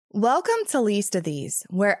Welcome to Least of These,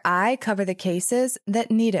 where I cover the cases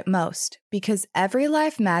that need it most, because every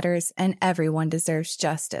life matters and everyone deserves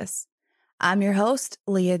justice. I'm your host,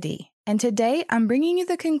 Leah D., and today I'm bringing you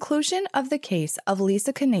the conclusion of the case of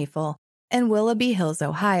Lisa Knoefel in Willoughby Hills,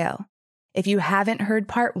 Ohio. If you haven't heard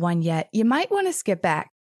part 1 yet, you might want to skip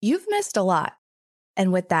back. You've missed a lot.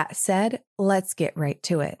 And with that said, let's get right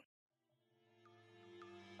to it.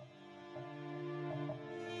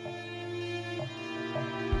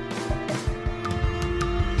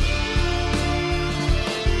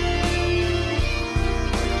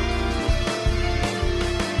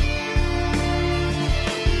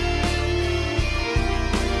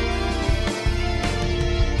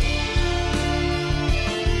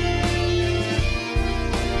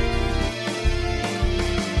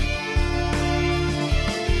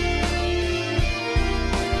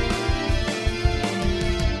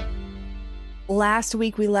 Last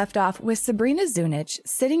week, we left off with Sabrina Zunich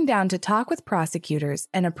sitting down to talk with prosecutors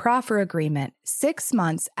in a proffer agreement 6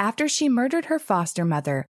 months after she murdered her foster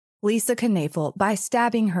mother, Lisa Knoefel, by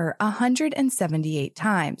stabbing her 178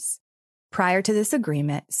 times. Prior to this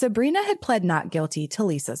agreement, Sabrina had pled not guilty to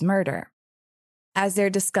Lisa's murder. As their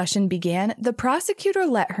discussion began, the prosecutor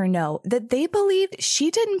let her know that they believed she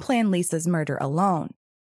didn't plan Lisa's murder alone.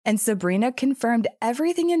 And Sabrina confirmed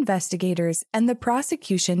everything investigators and the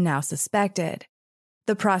prosecution now suspected.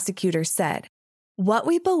 The prosecutor said, "What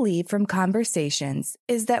we believe from conversations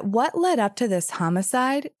is that what led up to this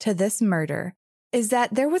homicide, to this murder, is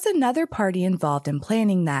that there was another party involved in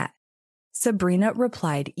planning that." Sabrina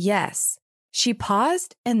replied, "Yes." She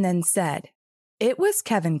paused and then said, "It was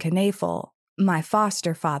Kevin Knoefel, my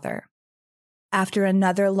foster father." After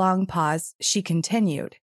another long pause, she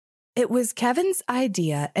continued, "It was Kevin's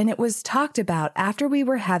idea, and it was talked about after we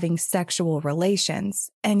were having sexual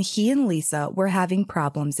relations, and he and Lisa were having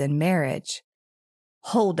problems in marriage."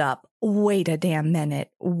 Hold up. Wait a damn minute.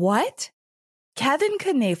 What? Kevin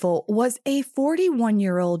Knoefel was a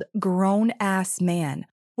 41-year-old grown-ass man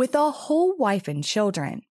with a whole wife and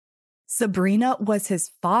children. Sabrina was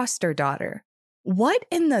his foster daughter. What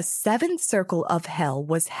in the seventh circle of hell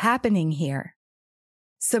was happening here?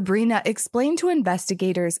 Sabrina explained to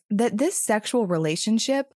investigators that this sexual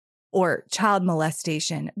relationship, or child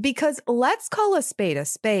molestation, because let's call a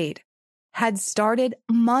spade, had started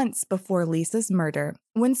months before Lisa's murder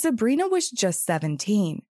when Sabrina was just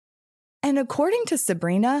 17. And according to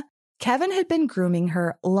Sabrina, Kevin had been grooming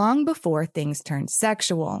her long before things turned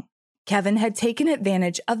sexual. Kevin had taken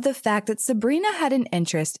advantage of the fact that Sabrina had an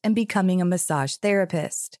interest in becoming a massage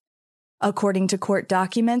therapist. According to court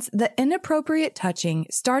documents, the inappropriate touching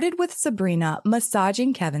started with Sabrina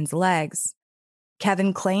massaging Kevin's legs.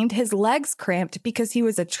 Kevin claimed his legs cramped because he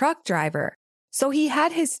was a truck driver, so he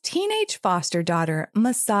had his teenage foster daughter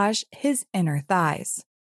massage his inner thighs.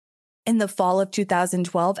 In the fall of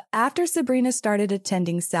 2012, after Sabrina started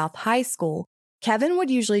attending South High School, Kevin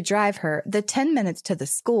would usually drive her the 10 minutes to the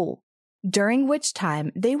school, during which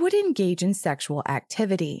time they would engage in sexual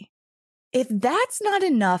activity. If that's not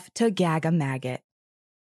enough to gag a maggot.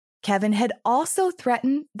 Kevin had also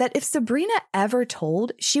threatened that if Sabrina ever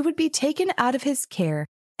told, she would be taken out of his care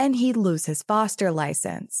and he'd lose his foster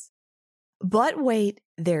license. But wait,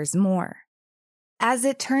 there's more. As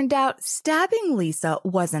it turned out, stabbing Lisa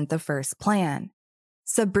wasn't the first plan.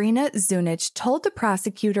 Sabrina Zunich told the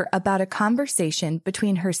prosecutor about a conversation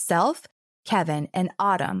between herself, Kevin, and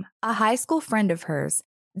Autumn, a high school friend of hers,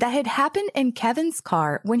 that had happened in Kevin's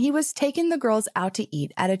car when he was taking the girls out to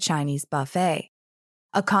eat at a Chinese buffet.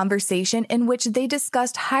 A conversation in which they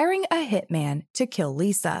discussed hiring a hitman to kill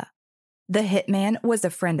Lisa. The hitman was a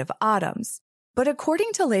friend of Autumn's, but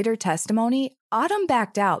according to later testimony, Autumn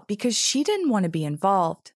backed out because she didn't want to be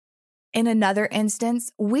involved. In another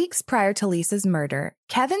instance, weeks prior to Lisa's murder,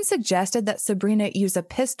 Kevin suggested that Sabrina use a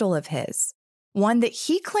pistol of his, one that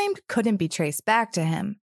he claimed couldn't be traced back to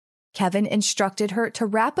him. Kevin instructed her to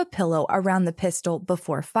wrap a pillow around the pistol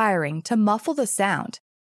before firing to muffle the sound,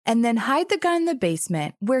 and then hide the gun in the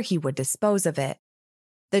basement where he would dispose of it.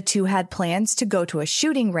 The two had plans to go to a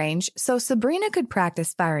shooting range so Sabrina could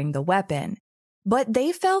practice firing the weapon, but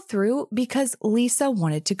they fell through because Lisa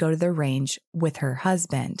wanted to go to the range with her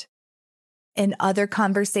husband. In other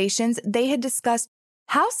conversations, they had discussed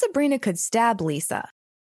how Sabrina could stab Lisa.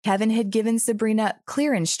 Kevin had given Sabrina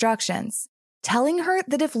clear instructions, telling her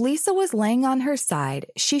that if Lisa was laying on her side,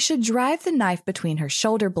 she should drive the knife between her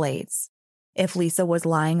shoulder blades. If Lisa was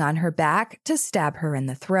lying on her back, to stab her in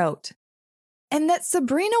the throat. And that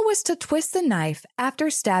Sabrina was to twist the knife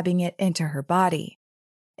after stabbing it into her body.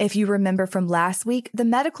 If you remember from last week, the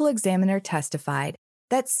medical examiner testified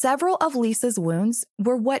that several of Lisa's wounds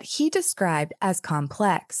were what he described as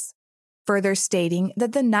complex, further stating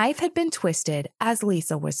that the knife had been twisted as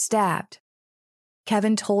Lisa was stabbed.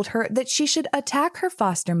 Kevin told her that she should attack her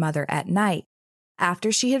foster mother at night,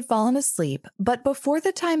 after she had fallen asleep, but before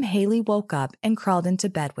the time Haley woke up and crawled into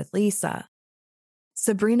bed with Lisa.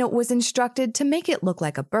 Sabrina was instructed to make it look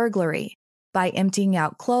like a burglary by emptying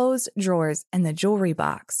out clothes, drawers, and the jewelry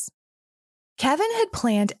box. Kevin had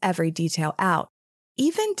planned every detail out,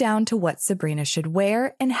 even down to what Sabrina should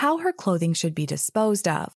wear and how her clothing should be disposed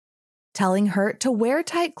of, telling her to wear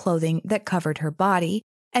tight clothing that covered her body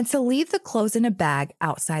and to leave the clothes in a bag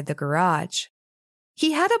outside the garage.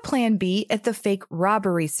 He had a plan B if the fake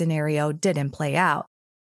robbery scenario didn't play out,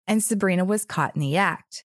 and Sabrina was caught in the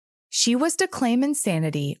act. She was to claim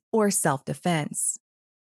insanity or self-defense.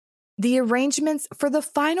 The arrangements for the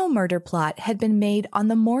final murder plot had been made on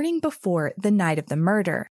the morning before the night of the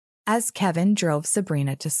murder, as Kevin drove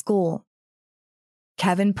Sabrina to school.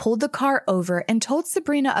 Kevin pulled the car over and told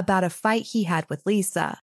Sabrina about a fight he had with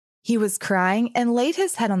Lisa. He was crying and laid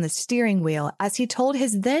his head on the steering wheel as he told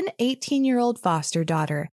his then 18-year-old foster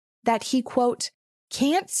daughter that he, quote,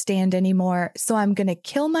 can't stand anymore, so I'm going to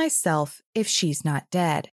kill myself if she's not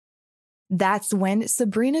dead. That's when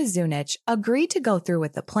Sabrina Zunich agreed to go through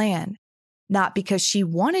with the plan, not because she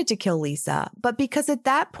wanted to kill Lisa, but because at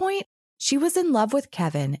that point, she was in love with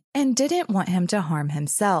Kevin and didn't want him to harm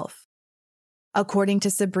himself. According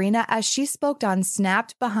to Sabrina, as she spoke on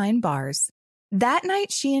Snapped Behind Bars, that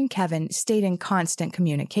night she and Kevin stayed in constant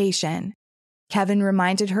communication. Kevin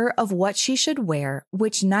reminded her of what she should wear,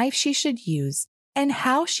 which knife she should use, and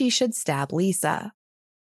how she should stab Lisa.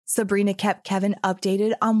 Sabrina kept Kevin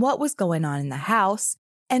updated on what was going on in the house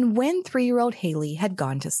and when 3-year-old Haley had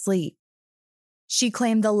gone to sleep. She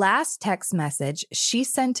claimed the last text message she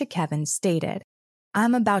sent to Kevin stated,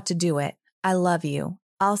 "I'm about to do it. I love you.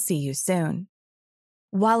 I'll see you soon."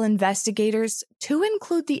 While investigators, to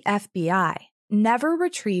include the FBI, never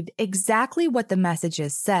retrieved exactly what the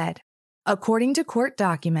messages said, according to court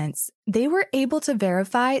documents, they were able to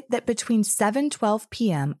verify that between 7:12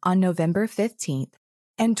 p.m. on November 15th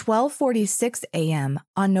and 12:46 a.m.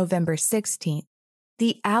 on November 16th,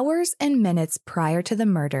 the hours and minutes prior to the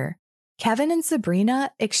murder, Kevin and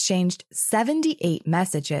Sabrina exchanged 78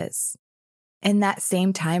 messages. In that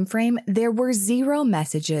same time frame, there were 0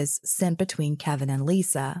 messages sent between Kevin and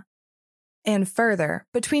Lisa. And further,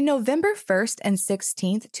 between November 1st and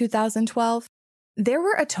 16th, 2012, there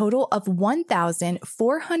were a total of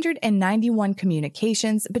 1,491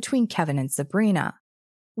 communications between Kevin and Sabrina,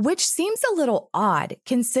 which seems a little odd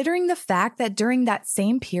considering the fact that during that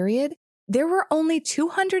same period, there were only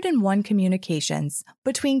 201 communications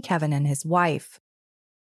between Kevin and his wife.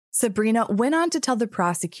 Sabrina went on to tell the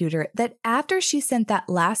prosecutor that after she sent that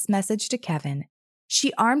last message to Kevin,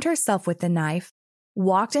 she armed herself with the knife,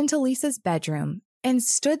 walked into Lisa's bedroom, and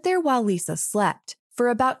stood there while Lisa slept for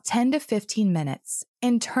about 10 to 15 minutes,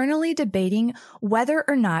 internally debating whether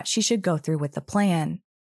or not she should go through with the plan.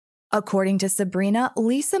 According to Sabrina,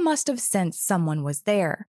 Lisa must have sensed someone was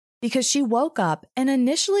there because she woke up and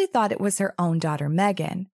initially thought it was her own daughter,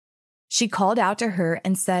 Megan. She called out to her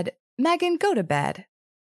and said, "Megan, go to bed."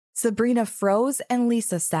 Sabrina froze and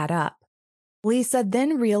Lisa sat up. Lisa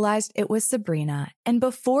then realized it was Sabrina, and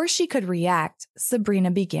before she could react,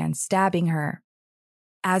 Sabrina began stabbing her.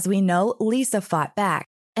 As we know, Lisa fought back,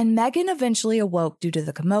 and Megan eventually awoke due to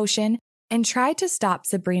the commotion and tried to stop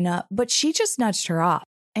Sabrina, but she just nudged her off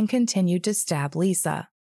and continued to stab Lisa.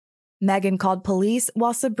 Megan called police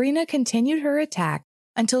while Sabrina continued her attack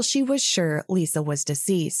until she was sure Lisa was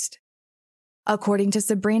deceased. According to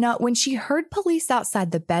Sabrina, when she heard police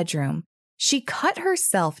outside the bedroom, she cut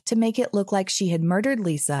herself to make it look like she had murdered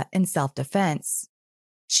Lisa in self-defense.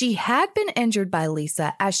 She had been injured by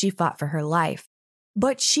Lisa as she fought for her life,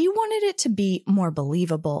 but she wanted it to be more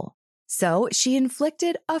believable, so she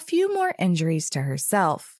inflicted a few more injuries to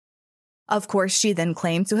herself. Of course, she then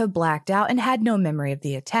claimed to have blacked out and had no memory of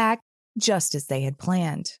the attack, just as they had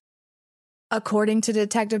planned. According to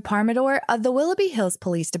Detective Parmador of the Willoughby Hills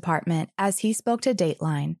Police Department, as he spoke to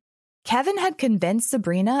Dateline, Kevin had convinced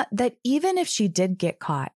Sabrina that even if she did get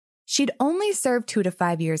caught, she'd only serve 2 to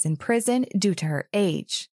 5 years in prison due to her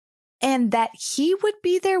age, and that he would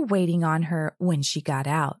be there waiting on her when she got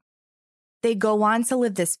out. They go on to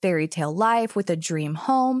live this fairy tale life with a dream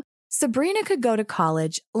home. Sabrina could go to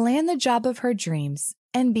college, land the job of her dreams,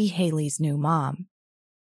 and be Haley's new mom.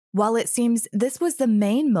 While it seems this was the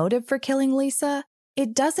main motive for killing Lisa,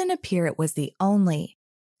 it doesn't appear it was the only.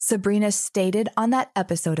 Sabrina stated on that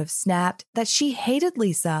episode of Snapped that she hated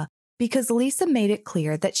Lisa because Lisa made it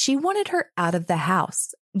clear that she wanted her out of the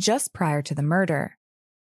house just prior to the murder.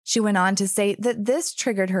 She went on to say that this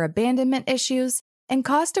triggered her abandonment issues and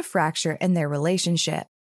caused a fracture in their relationship.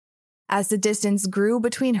 As the distance grew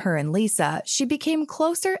between her and Lisa, she became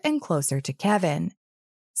closer and closer to Kevin.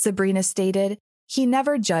 Sabrina stated, "He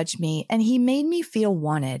never judged me and he made me feel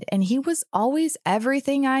wanted, and he was always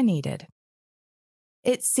everything I needed."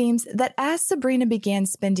 It seems that as Sabrina began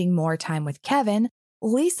spending more time with Kevin,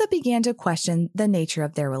 Lisa began to question the nature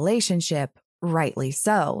of their relationship, rightly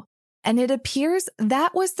so, and it appears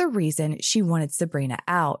that was the reason she wanted Sabrina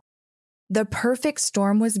out. The perfect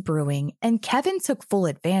storm was brewing, and Kevin took full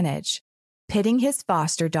advantage, pitting his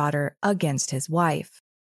foster daughter against his wife.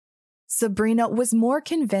 Sabrina was more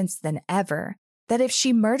convinced than ever that if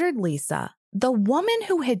she murdered Lisa, the woman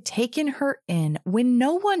who had taken her in when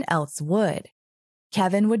no one else would,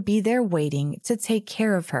 Kevin would be there waiting to take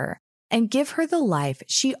care of her and give her the life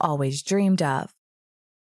she always dreamed of.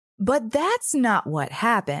 But that's not what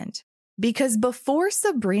happened, because before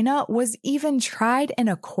Sabrina was even tried in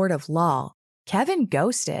a court of law, Kevin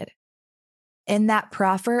ghosted. In that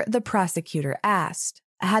proffer, the prosecutor asked,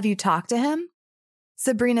 "Have you talked to him?"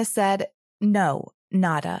 Sabrina said, "No,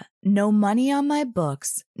 nada. No money on my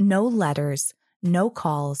books, no letters, no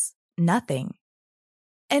calls, nothing."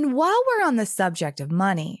 And while we're on the subject of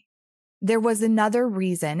money, there was another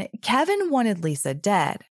reason Kevin wanted Lisa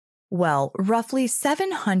dead. Well, roughly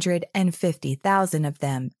 $750,000 of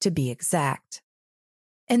them, to be exact.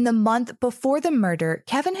 In the month before the murder,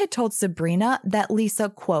 Kevin had told Sabrina that Lisa,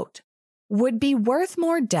 quote, would be worth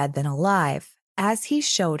more dead than alive, as he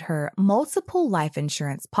showed her multiple life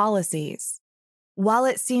insurance policies. While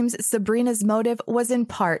it seems Sabrina's motive was in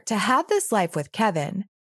part to have this life with Kevin,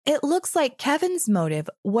 it looks like Kevin's motive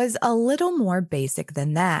was a little more basic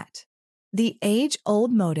than that. The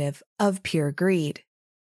age-old motive of pure greed.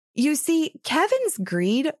 You see, Kevin's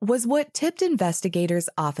greed was what tipped investigators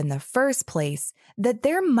off in the first place that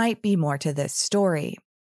there might be more to this story.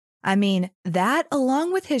 I mean, that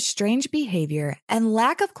along with his strange behavior and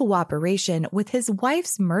lack of cooperation with his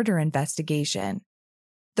wife's murder investigation.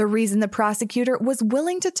 The reason the prosecutor was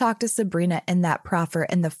willing to talk to Sabrina in that proffer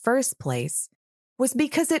in the first place was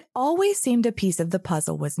because it always seemed a piece of the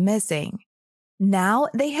puzzle was missing. Now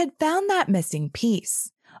they had found that missing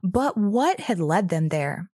piece, but what had led them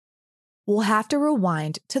there? We'll have to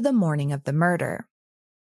rewind to the morning of the murder.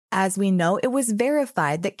 As we know, it was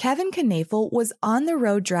verified that Kevin Knoefel was on the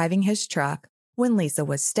road driving his truck when Lisa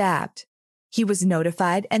was stabbed. He was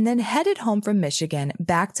notified and then headed home from Michigan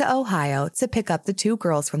back to Ohio to pick up the two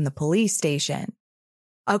girls from the police station.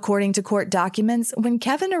 According to court documents, when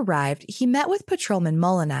Kevin arrived, he met with Patrolman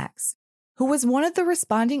Mullinax, who was one of the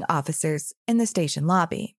responding officers in the station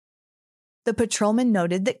lobby. The patrolman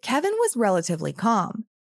noted that Kevin was relatively calm,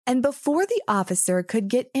 and before the officer could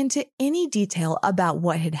get into any detail about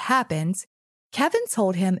what had happened, Kevin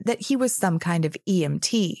told him that he was some kind of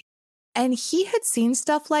EMT, and he had seen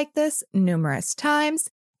stuff like this numerous times,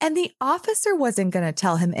 and the officer wasn't going to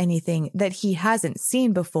tell him anything that he hasn't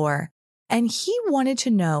seen before, and he wanted to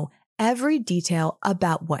know every detail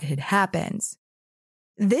about what had happened.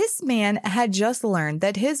 This man had just learned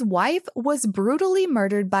that his wife was brutally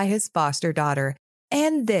murdered by his foster daughter,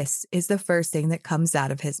 and this is the first thing that comes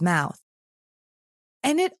out of his mouth.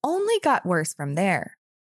 And it only got worse from there,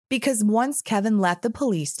 because once Kevin left the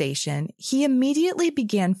police station, he immediately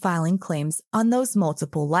began filing claims on those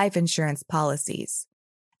multiple life insurance policies.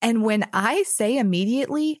 And when I say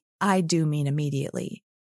immediately, I do mean immediately.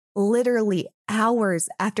 Literally hours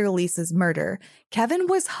after Lisa's murder, Kevin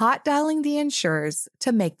was hot dialing the insurers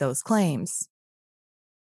to make those claims.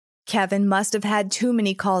 Kevin must have had too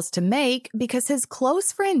many calls to make because his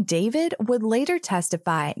close friend David would later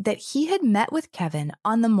testify that he had met with Kevin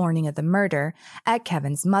on the morning of the murder at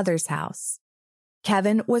Kevin's mother's house.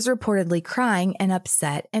 Kevin was reportedly crying and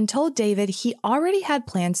upset and told David he already had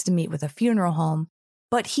plans to meet with a funeral home,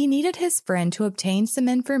 but he needed his friend to obtain some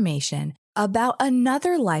information about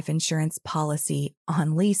another life insurance policy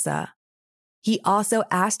on Lisa. He also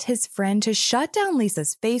asked his friend to shut down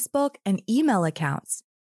Lisa's Facebook and email accounts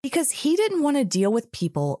because he didn't want to deal with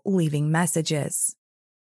people leaving messages.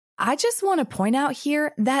 I just want to point out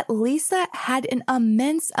here that Lisa had an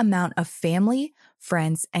immense amount of family,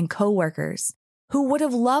 friends, and coworkers who would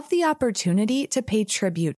have loved the opportunity to pay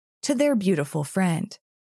tribute to their beautiful friend.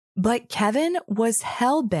 But Kevin was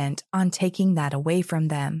hell-bent on taking that away from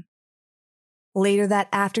them. Later that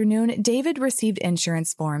afternoon, David received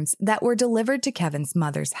insurance forms that were delivered to Kevin's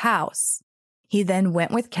mother's house. He then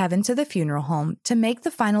went with Kevin to the funeral home to make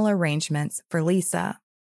the final arrangements for Lisa.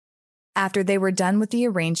 After they were done with the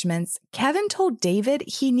arrangements, Kevin told David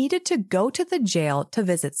he needed to go to the jail to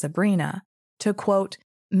visit Sabrina, to, quote,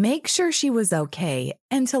 make sure she was okay,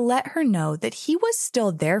 and to let her know that he was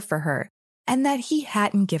still there for her and that he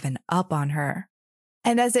hadn't given up on her.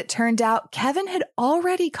 And as it turned out, Kevin had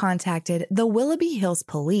already contacted the Willoughby Hills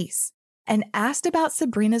police and asked about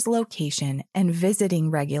Sabrina's location and visiting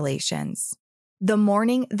regulations.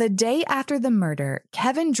 The day after the murder,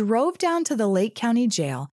 Kevin drove down to the Lake County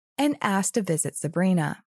Jail and asked to visit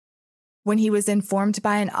Sabrina. When he was informed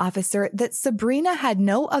by an officer that Sabrina had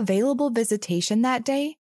no available visitation that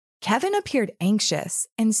day, Kevin appeared anxious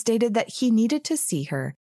and stated that he needed to see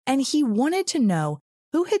her and he wanted to know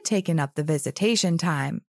who had taken up the visitation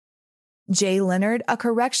time. Jay Leonard, a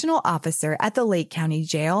correctional officer at the Lake County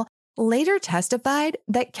Jail, later testified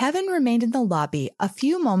that Kevin remained in the lobby a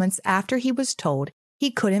few moments after he was told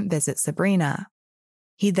he couldn't visit Sabrina.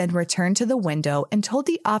 He then returned to the window and told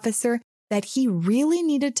the officer that he really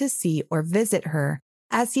needed to see or visit her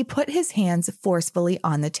as he put his hands forcefully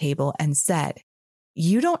on the table and said,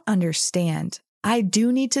 "You don't understand. I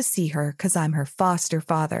do need to see her because I'm her foster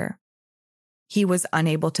father." He was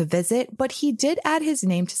unable to visit, but he did add his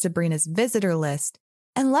name to Sabrina's visitor list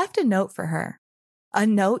and left a note for her. A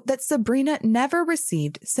note that Sabrina never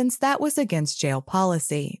received since that was against jail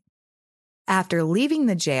policy. After leaving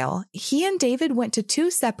the jail, he and David went to 2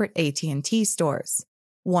 separate AT&T stores,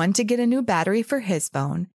 one to get a new battery for his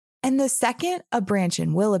phone, and the second, a branch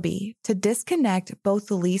in Willoughby, to disconnect both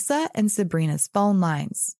Lisa and Sabrina's phone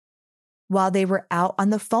lines. While they were out on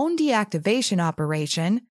the phone deactivation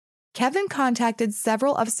operation, Kevin contacted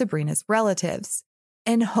several of Sabrina's relatives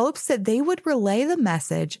in hopes that they would relay the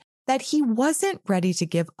message that he wasn't ready to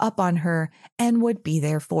give up on her and would be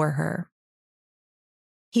there for her.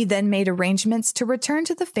 He then made arrangements to return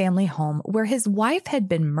to the family home where his wife had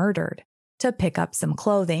been murdered to pick up some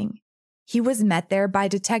clothing. He was met there by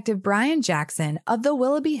Detective Brian Jackson of the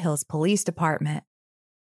Willoughby Hills Police Department.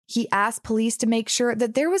 He asked police to make sure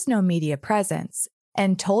that there was no media presence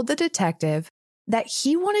and told the detective that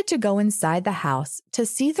he wanted to go inside the house to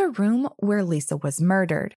see the room where Lisa was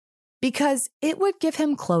murdered because it would give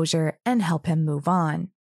him closure and help him move on.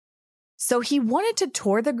 So he wanted to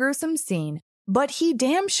tour the gruesome scene, but he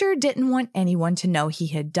damn sure didn't want anyone to know he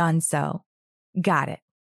had done so. Got it.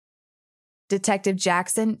 Detective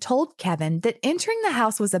Jackson told Kevin that entering the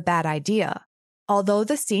house was a bad idea. Although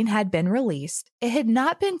the scene had been released, it had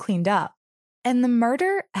not been cleaned up, and the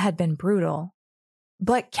murder had been brutal.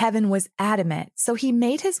 But Kevin was adamant, so he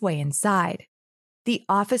made his way inside. The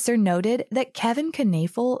officer noted that Kevin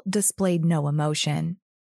Knoefel displayed no emotion.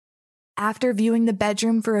 After viewing the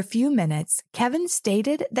bedroom for a few minutes, Kevin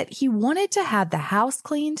stated that he wanted to have the house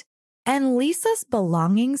cleaned and Lisa's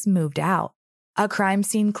belongings moved out. A crime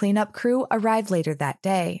scene cleanup crew arrived later that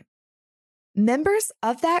day. Members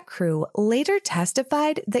of that crew later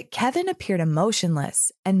testified that Kevin appeared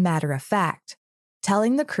emotionless and matter-of-fact,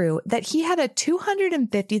 telling the crew that he had a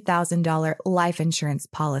 $250,000 life insurance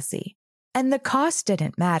policy, and the cost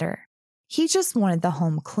didn't matter. He just wanted the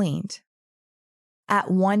home cleaned.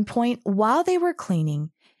 At one point while they were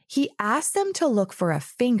cleaning, he asked them to look for a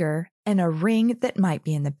finger and a ring that might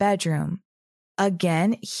be in the bedroom.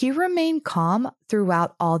 Again, he remained calm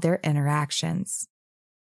throughout all their interactions.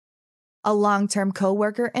 A long-term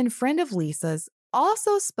coworker and friend of Lisa's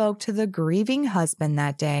also spoke to the grieving husband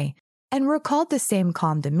that day and recalled the same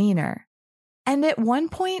calm demeanor. And at one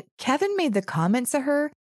point, Kevin made the comment to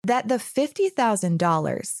her that the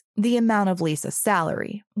 $50,000, the amount of Lisa's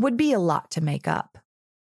salary, would be a lot to make up.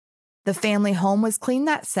 The family home was cleaned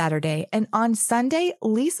that Saturday, and on Sunday,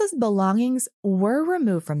 Lisa's belongings were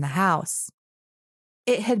removed from the house.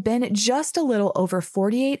 It had been just a little over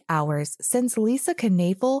 48 hours since Lisa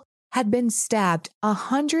Knoefel had been stabbed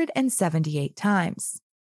 178 times.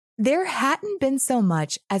 There hadn't been so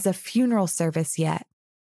much as a funeral service yet,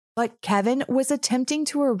 but Kevin was attempting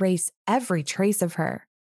to erase every trace of her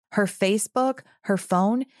Facebook, her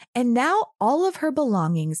phone, and now all of her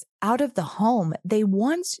belongings out of the home they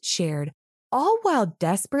once shared, all while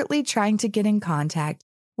desperately trying to get in contact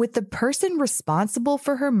with the person responsible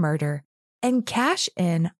for her murder and cash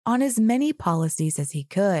in on as many policies as he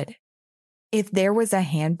could. If there was a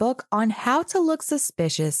handbook on how to look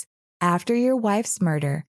suspicious after your wife's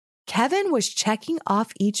murder, Kevin was checking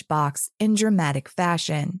off each box in dramatic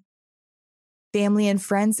fashion. Family and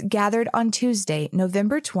friends gathered on Tuesday,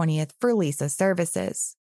 November 20th for Lisa's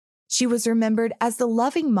services. She was remembered as the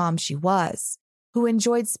loving mom she was, who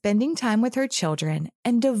enjoyed spending time with her children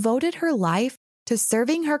and devoted her life to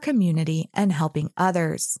serving her community and helping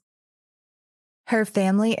others. Her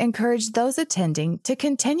family encouraged those attending to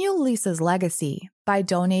continue Lisa's legacy by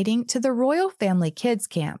donating to the Royal Family Kids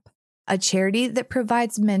Camp, a charity that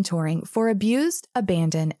provides mentoring for abused,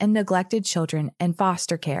 abandoned, and neglected children in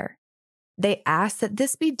foster care. They asked that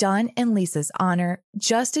this be done in Lisa's honor,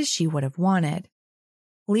 just as she would have wanted.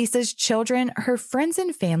 Lisa's children, her friends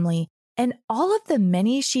and family, and all of the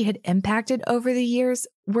many she had impacted over the years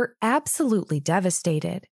were absolutely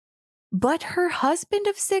devastated. But her husband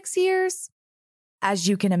of 6 years? As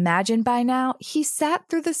you can imagine by now, he sat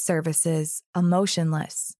through the services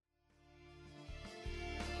emotionless.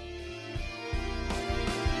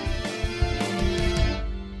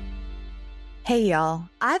 Hey y'all,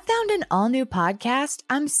 I found an all-new podcast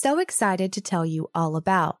I'm so excited to tell you all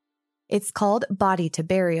about. It's called Body to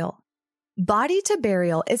Burial. Body to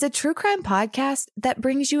Burial is a true crime podcast that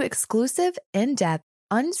brings you exclusive, in-depth,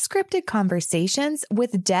 unscripted conversations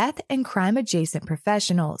with death and crime-adjacent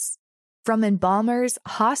professionals. From embalmers,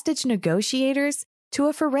 hostage negotiators, to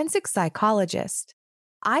a forensic psychologist.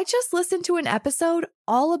 I just listened to an episode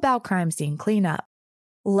all about crime scene cleanup.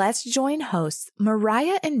 Let's join hosts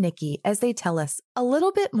Mariah and Nikki as they tell us a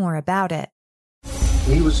little bit more about it.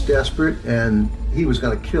 He was desperate, and he was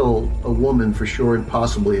going to kill a woman for sure, and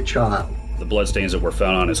possibly a child. The bloodstains that were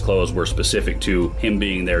found on his clothes were specific to him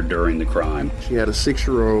being there during the crime. She had a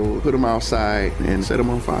 6-year-old, put him outside and set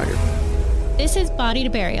him on fire. This is Body to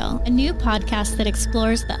Burial, a new podcast that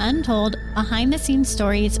explores the untold, behind-the-scenes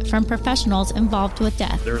stories from professionals involved with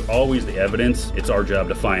death. There's always the evidence. It's our job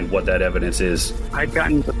to find what that evidence is. I'd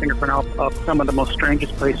gotten the fingerprint off of some of the most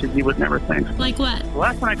strangest places you would never think. Like what? The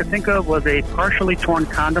last one I could think of was a partially torn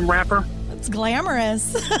condom wrapper. It's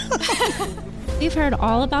glamorous. We've heard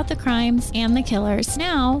all about the crimes and the killers.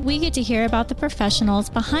 Now we get to hear about the professionals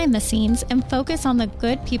behind the scenes and focus on the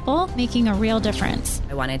good people making a real difference.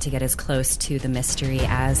 I wanted to get as close to the mystery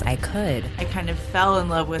as I could. I kind of fell in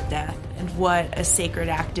love with death and what a sacred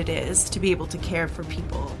act it is to be able to care for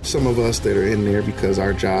people. Some of us that are in there because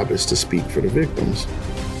our job is to speak for the victims.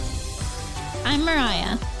 I'm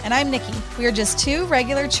Mariah. And I'm Nikki. We are just two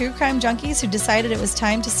regular true crime junkies who decided it was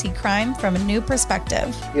time to see crime from a new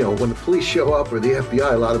perspective. You know, when the police show up or the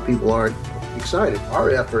FBI, a lot of people aren't excited. Our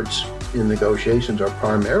efforts in negotiations are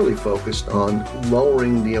primarily focused on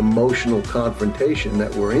lowering the emotional confrontation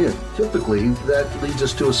that we're in. Typically, that leads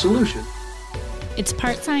us to a solution. It's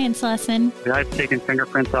part science lesson. I've taken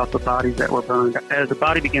fingerprints off the bodies that were burned. As the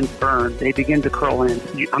body begins to burn, they begin to curl in.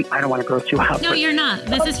 I don't want to gross you out. No, you're not.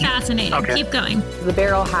 This is fascinating. Okay. Keep going. The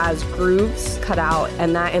barrel has grooves cut out,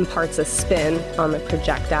 and that imparts a spin on the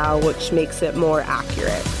projectile, which makes it more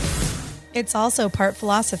accurate. It's also part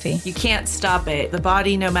philosophy. You can't stop it. The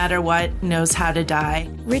body, no matter what, knows how to die.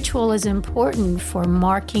 Ritual is important for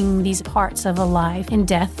marking these parts of a life, and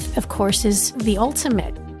death, of course, is the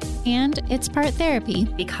ultimate. And it's part therapy.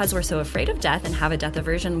 Because we're so afraid of death and have a death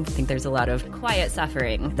aversion, I think there's a lot of quiet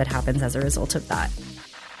suffering that happens as a result of that.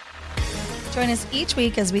 Join us each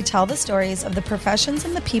week as we tell the stories of the professions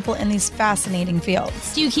and the people in these fascinating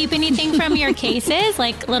fields. Do you keep anything from your cases,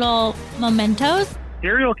 like little mementos?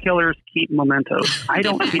 Serial killers keep mementos. I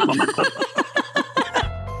don't keep mementos.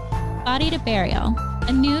 Body to Burial,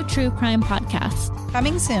 a new true crime podcast.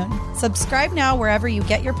 Coming soon. Subscribe now wherever you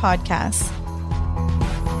get your podcasts.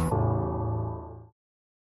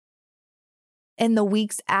 In the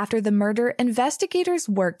weeks after the murder, investigators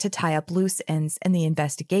worked to tie up loose ends in the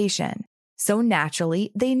investigation. So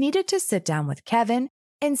naturally, they needed to sit down with Kevin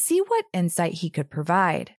and see what insight he could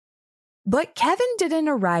provide. But Kevin didn't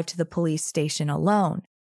arrive to the police station alone.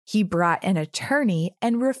 He brought an attorney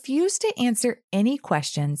and refused to answer any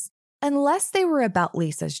questions unless they were about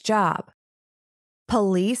Lisa's job.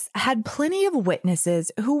 Police had plenty of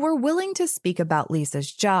witnesses who were willing to speak about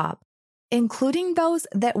Lisa's job, including those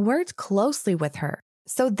that worked closely with her,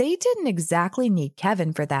 so they didn't exactly need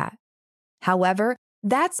Kevin for that. However,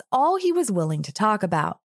 that's all he was willing to talk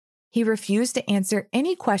about. He refused to answer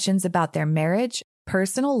any questions about their marriage,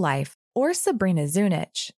 personal life, or Sabrina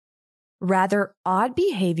Zunich. Rather odd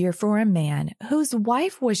behavior for a man whose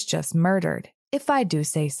wife was just murdered, if I do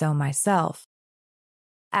say so myself.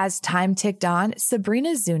 As time ticked on,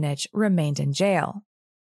 Sabrina Zunich remained in jail.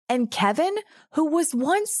 And Kevin, who was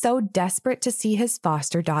once so desperate to see his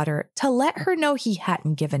foster daughter to let her know he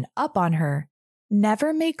hadn't given up on her,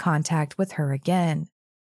 never made contact with her again.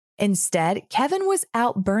 Instead, Kevin was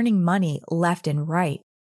out burning money left and right,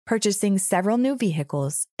 purchasing several new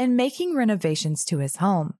vehicles and making renovations to his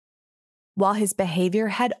home. While his behavior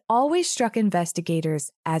had always struck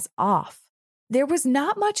investigators as off, there was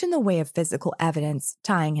not much in the way of physical evidence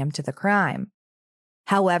tying him to the crime.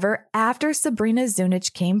 However, after Sabrina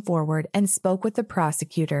Zunich came forward and spoke with the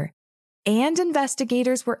prosecutor, and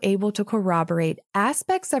investigators were able to corroborate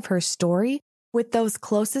aspects of her story with those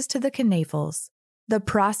closest to the Knoefels, the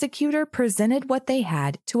prosecutor presented what they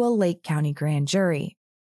had to a Lake County grand jury.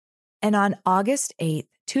 And on August 8,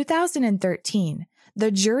 2013, the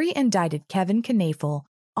jury indicted Kevin Knoefel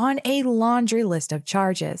on a laundry list of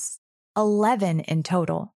charges, 11 in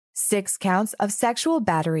total, 6 counts of sexual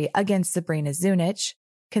battery against Sabrina Zunich,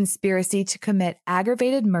 conspiracy to commit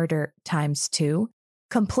aggravated murder ×2,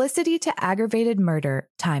 complicity to aggravated murder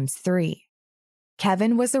 ×3.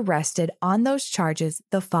 Kevin was arrested on those charges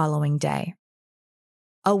the following day.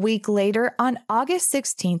 A week later, on August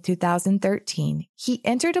 16, 2013, he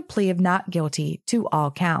entered a plea of not guilty to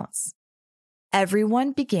all counts.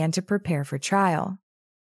 Everyone began to prepare for trial.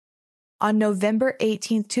 On November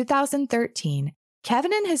 18, 2013,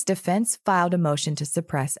 Kevin and his defense filed a motion to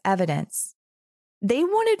suppress evidence. They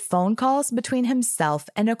wanted phone calls between himself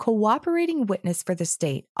and a cooperating witness for the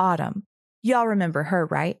state, Autumn. Y'all remember her,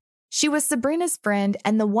 right? She was Sabrina's friend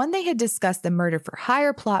and the one they had discussed the murder for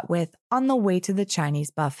hire plot with on the way to the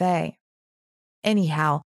Chinese buffet.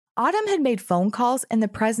 Anyhow, Autumn had made phone calls in the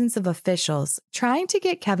presence of officials trying to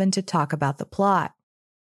get Kevin to talk about the plot.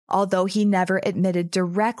 Although he never admitted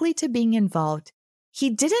directly to being involved, he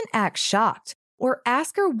didn't act shocked or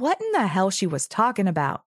ask her what in the hell she was talking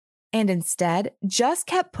about, and instead just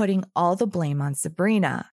kept putting all the blame on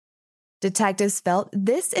Sabrina. Detectives felt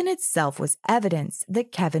this in itself was evidence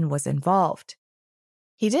that Kevin was involved.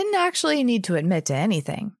 He didn't actually need to admit to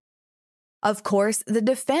anything. Of course, the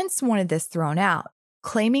defense wanted this thrown out,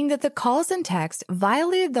 claiming that the calls and texts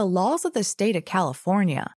violated the laws of the state of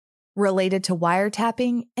California, related to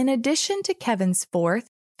wiretapping in addition to Kevin's 4th,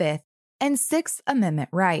 5th, and 6th Amendment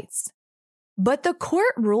rights. But the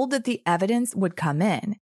court ruled that the evidence would come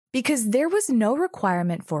in because there was no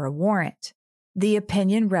requirement for a warrant. The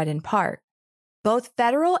opinion read in part, both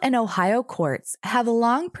federal and Ohio courts have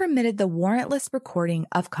long permitted the warrantless recording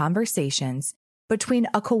of conversations between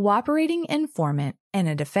a cooperating informant and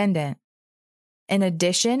a defendant. In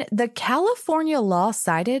addition, the California law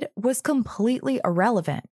cited was completely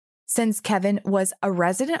irrelevant, since Kevin was a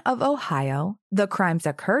resident of Ohio, the crimes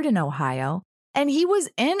occurred in Ohio, and he was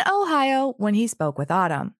in Ohio when he spoke with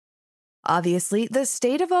Autumn. Obviously, the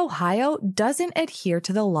state of Ohio doesn't adhere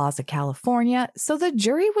to the laws of California, so the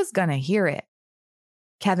jury was going to hear it.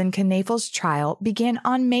 Kevin Knoefel's trial began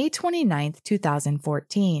on May 29,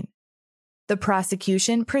 2014. The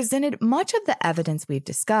prosecution presented much of the evidence we've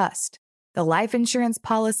discussed: the life insurance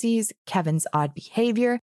policies, Kevin's odd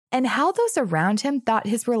behavior, and how those around him thought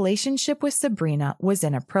his relationship with Sabrina was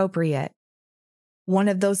inappropriate. One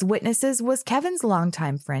of those witnesses was Kevin's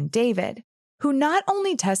longtime friend David, who not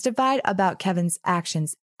only testified about Kevin's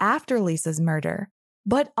actions after Lisa's murder,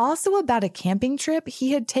 but also about a camping trip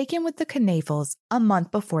he had taken with the Knoefels a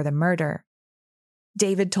month before the murder.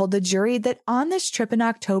 David told the jury that on this trip in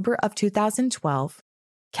October of 2012,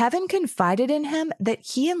 Kevin confided in him that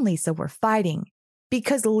he and Lisa were fighting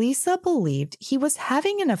because Lisa believed he was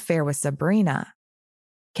having an affair with Sabrina.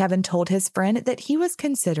 Kevin told his friend that he was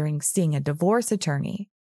considering seeing a divorce attorney.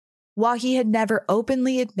 While he had never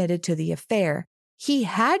openly admitted to the affair, he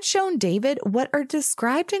had shown David what are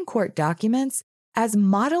described in court documents as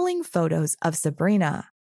modeling photos of Sabrina.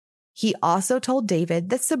 He also told David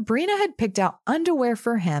that Sabrina had picked out underwear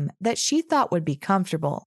for him that she thought would be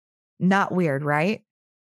comfortable. Not weird, right?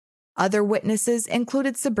 Other witnesses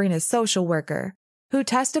included Sabrina's social worker, who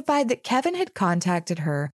testified that Kevin had contacted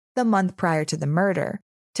her the month prior to the murder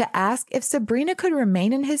to ask if Sabrina could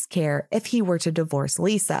remain in his care if he were to divorce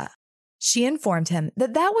Lisa. She informed him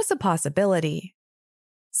that that was a possibility.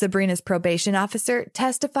 Sabrina's probation officer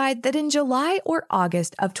testified that in July or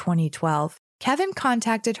August of 2012, Kevin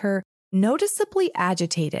contacted her noticeably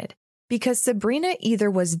agitated because Sabrina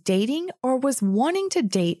either was dating or was wanting to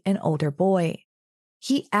date an older boy.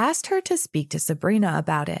 He asked her to speak to Sabrina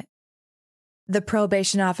about it. The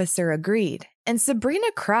probation officer agreed, and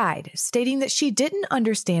Sabrina cried, stating that she didn't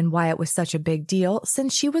understand why it was such a big deal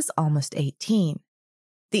since she was almost 18.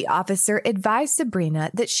 The officer advised Sabrina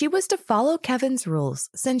that she was to follow Kevin's rules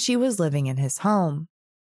since she was living in his home.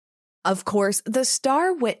 Of course, the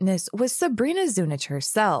star witness was Sabrina Zunich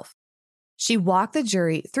herself. She walked the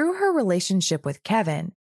jury through her relationship with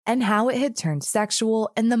Kevin and how it had turned sexual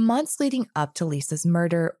in the months leading up to Lisa's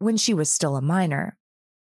murder when she was still a minor.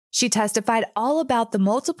 She testified all about the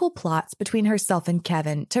multiple plots between herself and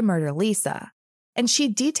Kevin to murder Lisa, and she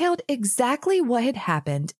detailed exactly what had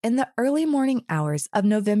happened in the early morning hours of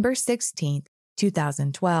November 16,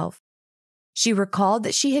 2012. She recalled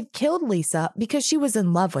that she had killed Lisa because she was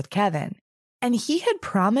in love with Kevin, and he had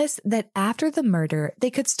promised that after the murder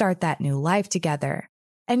they could start that new life together,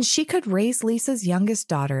 and she could raise Lisa's youngest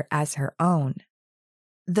daughter as her own.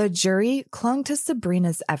 The jury clung to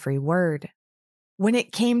Sabrina's every word. When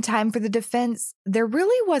it came time for the defense, there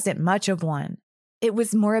really wasn't much of one. It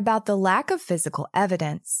was more about the lack of physical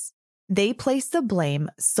evidence. They placed the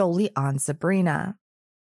blame solely on Sabrina.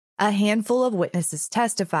 A handful of witnesses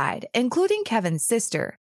testified, including Kevin's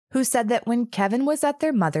sister, who said that when Kevin was at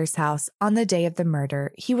their mother's house on the day of the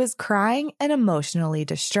murder, he was crying and emotionally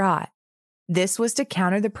distraught. This was to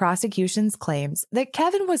counter the prosecution's claims that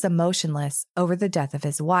Kevin was emotionless over the death of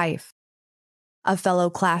his wife. A fellow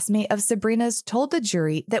classmate of Sabrina's told the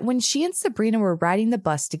jury that when she and Sabrina were riding the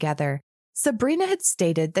bus together, Sabrina had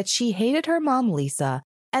stated that she hated her mom, Lisa,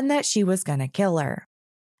 and that she was going to kill her.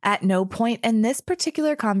 At no point in this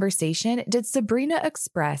particular conversation did Sabrina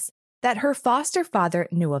express that her foster father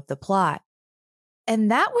knew of the plot. And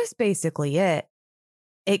that was basically it.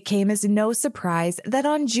 It came as no surprise that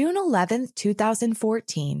on June 11,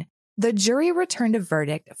 2014, the jury returned a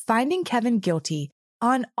verdict finding Kevin guilty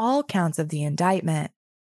on all counts of the indictment.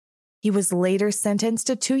 He was later sentenced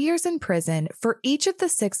to 2 years in prison for each of the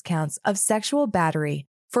 6 counts of sexual battery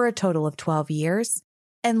for a total of 12 years,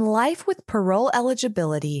 and life with parole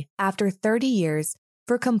eligibility after 30 years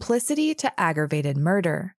for complicity to aggravated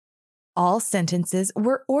murder. All sentences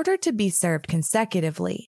were ordered to be served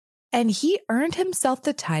consecutively, and he earned himself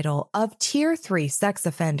the title of Tier 3 sex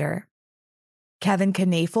offender. Kevin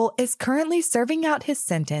Knoefel is currently serving out his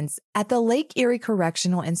sentence at the Lake Erie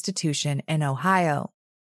Correctional Institution in Ohio.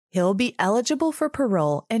 He'll be eligible for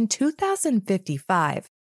parole in 2055,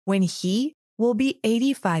 when he will be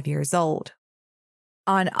 85 years old.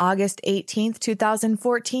 On August 18,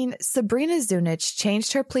 2014, Sabrina Zunich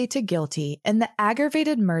changed her plea to guilty in the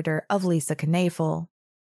aggravated murder of Lisa Knoefel.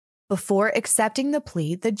 Before accepting the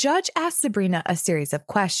plea, the judge asked Sabrina a series of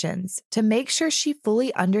questions to make sure she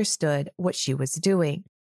fully understood what she was doing.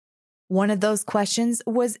 One of those questions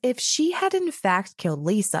was if she had in fact killed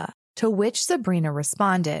Lisa, to which Sabrina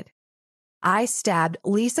responded, "I stabbed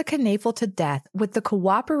Lisa Knoefel to death with the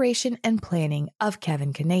cooperation and planning of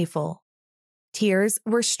Kevin Knoefel." Tears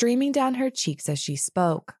were streaming down her cheeks as she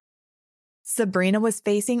spoke. Sabrina was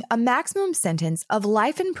facing a maximum sentence of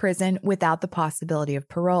life in prison without the possibility of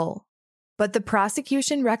parole. But the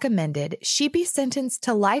prosecution recommended she be sentenced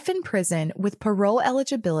to life in prison with parole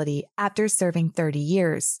eligibility after serving 30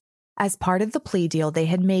 years, as part of the plea deal they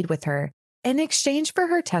had made with her in exchange for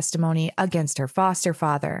her testimony against her foster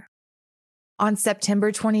father. On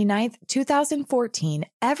September 29, 2014,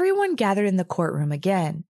 everyone gathered in the courtroom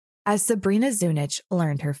again, as Sabrina Zunich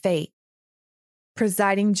learned her fate.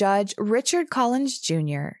 Presiding Judge Richard Collins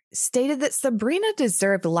Jr. stated that Sabrina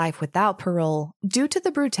deserved life without parole due to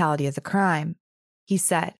the brutality of the crime. He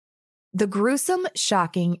said, "The gruesome,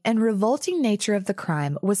 shocking, and revolting nature of the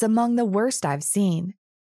crime was among the worst I've seen.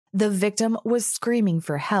 The victim was screaming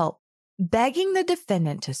for help, begging the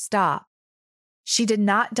defendant to stop. She did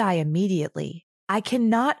not die immediately. I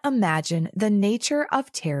cannot imagine the nature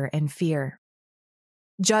of terror and fear."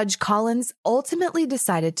 Judge Collins ultimately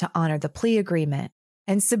decided to honor the plea agreement,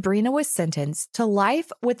 and Sabrina was sentenced to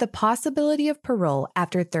life with the possibility of parole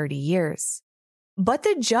after 30 years. But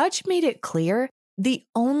the judge made it clear the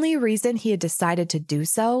only reason he had decided to do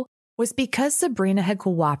so was because Sabrina had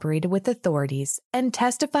cooperated with authorities and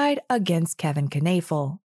testified against Kevin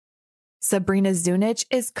Knoefel. Sabrina Zunich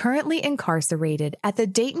is currently incarcerated at the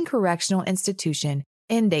Dayton Correctional Institution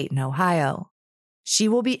in Dayton, Ohio. She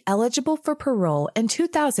will be eligible for parole in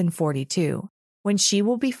 2042, when she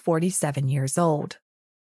will be 47 years old.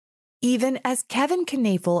 Even as Kevin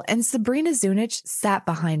Knoefel and Sabrina Zunich sat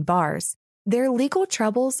behind bars, their legal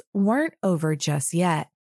troubles weren't over just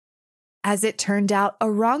yet. As it turned out,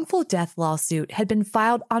 a wrongful death lawsuit had been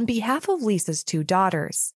filed on behalf of Lisa's 2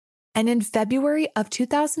 daughters, and in February of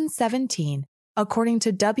 2017, according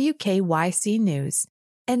to WKYC News,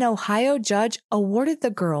 an Ohio judge awarded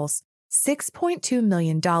the girls $6.2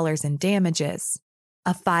 million in damages,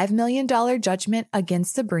 a $5 million judgment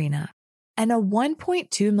against Sabrina, and a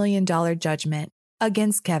 $1.2 million judgment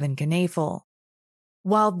against Kevin Knoefel.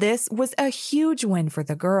 While this was a huge win for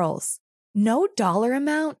the girls, no dollar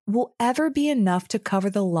amount will ever be enough to cover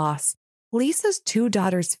the loss Lisa's 2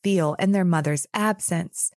 daughters feel in their mother's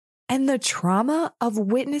absence and the trauma of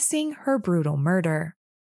witnessing her brutal murder.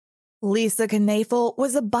 Lisa Knoefel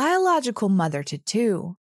was a biological mother to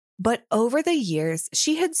 2. But over the years,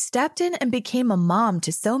 she had stepped in and became a mom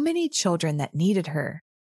to so many children that needed her.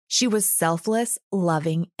 She was selfless,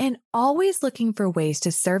 loving, and always looking for ways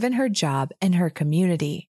to serve in her job and her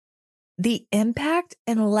community. The impact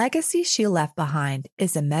and legacy she left behind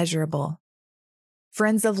is immeasurable.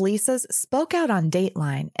 Friends of Lisa's spoke out on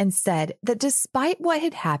Dateline and said that despite what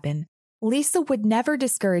had happened, Lisa would never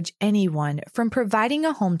discourage anyone from providing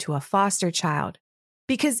a home to a foster child,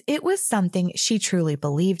 because it was something she truly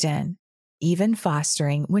believed in, even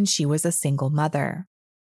fostering when she was a single mother.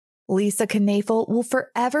 Lisa Knoefel will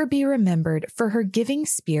forever be remembered for her giving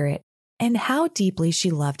spirit and how deeply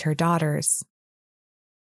she loved her daughters.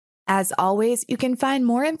 As always, you can find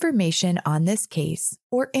more information on this case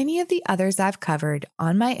or any of the others I've covered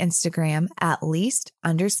on my Instagram at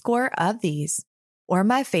least_of_these or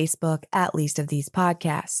my Facebook at Least of These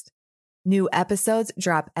Podcast. New episodes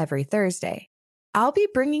drop every Thursday. I'll be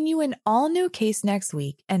bringing you an all-new case next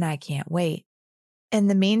week, and I can't wait. In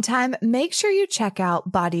the meantime, make sure you check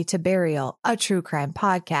out Body to Burial, a true crime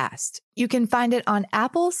podcast. You can find it on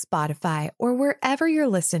Apple, Spotify, or wherever you're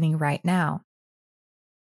listening right now.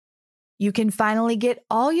 You can finally get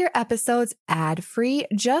all your episodes ad-free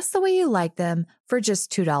just the way you like them for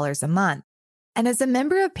just $2 a month. And as a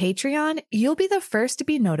member of Patreon, you'll be the first to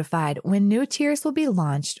be notified when new tiers will be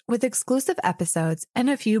launched with exclusive episodes and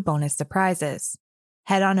a few bonus surprises.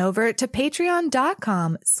 Head on over to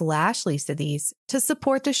patreon.com/LeasaThese to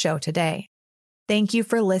support the show today. Thank you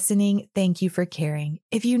for listening. Thank you for caring.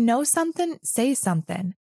 If you know something, say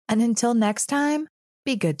something. And until next time,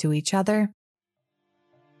 be good to each other.